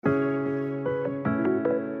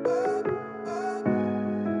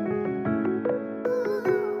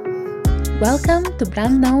Welcome to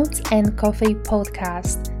Brand Notes and Coffee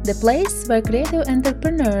Podcast, the place where creative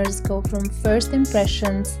entrepreneurs go from first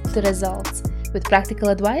impressions to results, with practical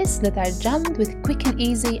advice that are jammed with quick and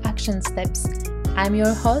easy action steps. I'm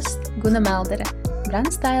your host, Guna Maldere,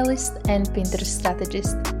 brand stylist and Pinterest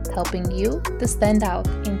strategist, helping you to stand out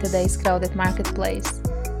in today's crowded marketplace.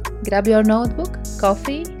 Grab your notebook,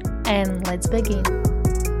 coffee, and let's begin.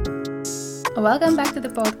 Welcome back to the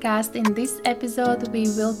podcast. In this episode, we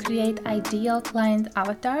will create ideal client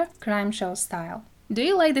avatar, crime show style. Do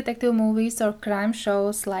you like detective movies or crime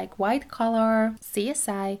shows like White Collar,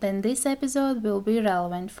 CSI? Then this episode will be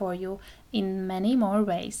relevant for you in many more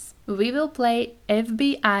ways. We will play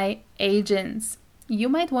FBI agents. You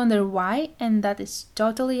might wonder why, and that is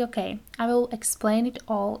totally okay. I will explain it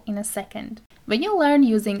all in a second. When you learn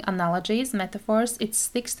using analogies, metaphors, it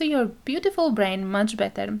sticks to your beautiful brain much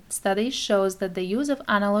better. Studies shows that the use of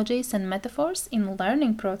analogies and metaphors in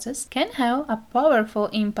learning process can have a powerful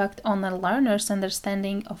impact on a learner's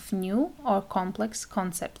understanding of new or complex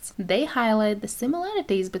concepts. They highlight the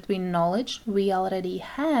similarities between knowledge we already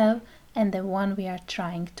have and the one we are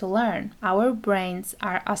trying to learn. Our brains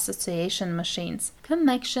are association machines.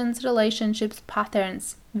 Connections, relationships,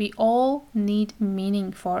 patterns. We all need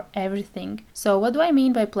meaning for everything. So what do I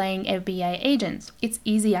mean by playing FBI agents? It's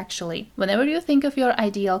easy actually. Whenever you think of your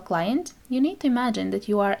ideal client, you need to imagine that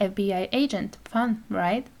you are FBI agent. Fun,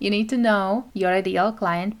 right? You need to know your ideal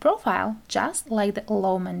client profile, just like the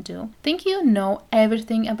lawmen do. Think you know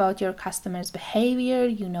everything about your customer's behavior,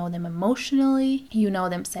 you know them emotionally, you know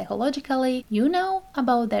them psychologically, you know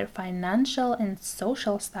about their financial and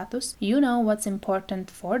social status, you know what's important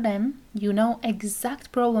for them, you know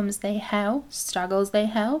exact problems they have, struggles they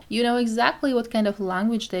have, you know exactly what kind of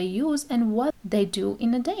language they use and what they do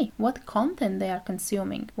in a day, what content they are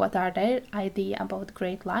consuming, what are their idea about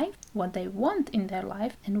great life, what they want in their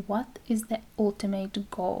life, and what is the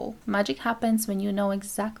ultimate goal. Magic happens when you know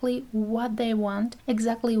exactly what they want,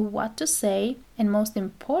 exactly what to say, and most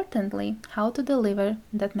importantly, how to deliver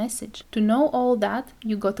that message. To know all that,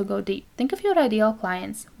 you got to go deep. Think of your ideal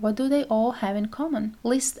clients. What do they all have in common?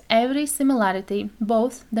 List every similarity,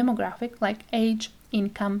 both demographic, like age,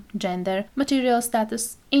 income, gender, material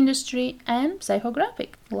status, industry, and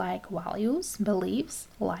psychographic, like values, beliefs,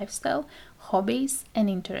 lifestyle, hobbies, and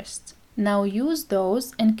interests. Now use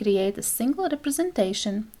those and create a single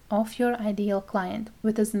representation of your ideal client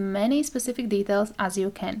with as many specific details as you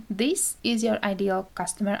can. This is your ideal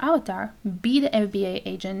customer avatar. Be the FBI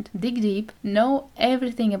agent, dig deep, know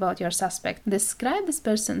everything about your suspect. Describe this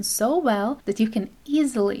person so well that you can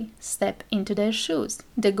easily step into their shoes.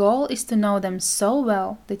 The goal is to know them so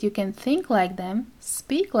well that you can think like them,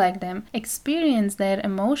 speak like them, experience their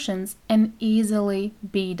emotions, and easily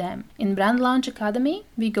be them. In Brand Launch Academy,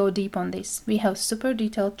 we go deep on this. We have super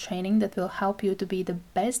detailed training that will help you to be the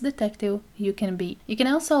best detective you can be. You can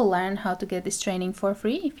also learn how to get this training for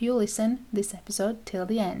free if you listen this episode till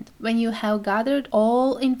the end. When you have gathered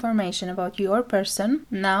all information about your person,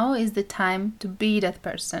 now is the time to be that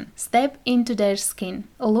person. Step into their skin.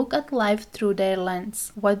 Look at life through their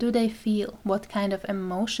lens. What do they feel? What kind of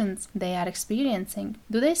emotions they are experiencing?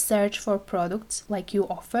 Do they search for products like you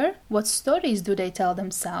offer? What stories do they tell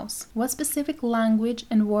themselves? What specific language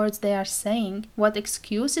and words they are saying? What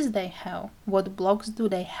excuses they have? What blocks do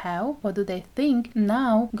they have? What do they think?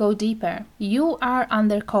 Now go deeper. You are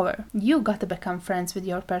undercover. You gotta become friends with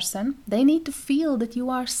your person. They need to feel that you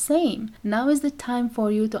are same. Now is the time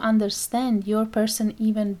for you to understand your person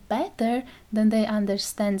even better than they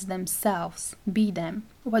understand themselves. Be them.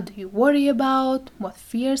 What do you worry about? What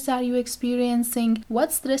fears are you experiencing?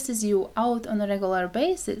 What stresses you out on a regular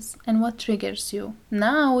basis? And what triggers you?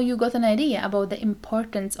 Now you got an idea about the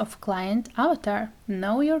importance of client avatar.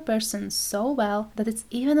 Know your person so well that it's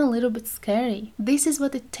even a little bit scary. This is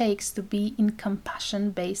what it takes to be in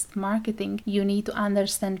compassion-based marketing. You need to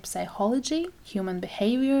understand psychology, human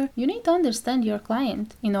behavior. You need to understand your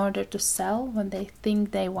client in order to sell what they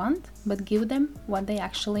think they want, but give them what they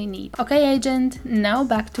actually need. Okay, agent, now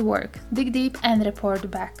back to work. Dig deep and report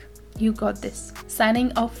back. You got this.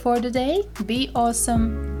 Signing off for the day. Be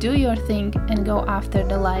awesome, do your thing, and go after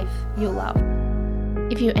the life you love.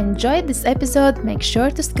 If you enjoyed this episode, make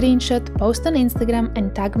sure to screenshot, post on Instagram,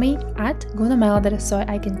 and tag me at Guna Maldere so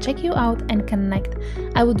I can check you out and connect.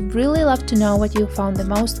 I would really love to know what you found the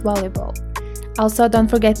most valuable. Also, don't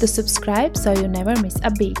forget to subscribe so you never miss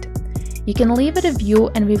a beat. You can leave a review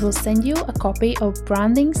and we will send you a copy of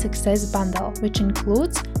Branding Success Bundle, which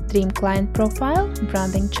includes Dream Client Profile,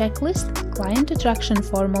 Branding Checklist, Client Attraction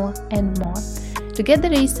Formula, and more. To get the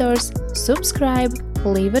resource, subscribe,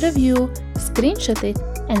 leave a review, screenshot it,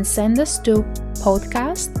 and send us to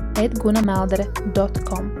podcast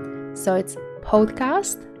podcast@gunameldere.com. So it's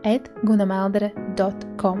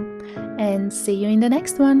podcast@gunameldere.com. And see you in the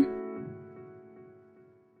next one.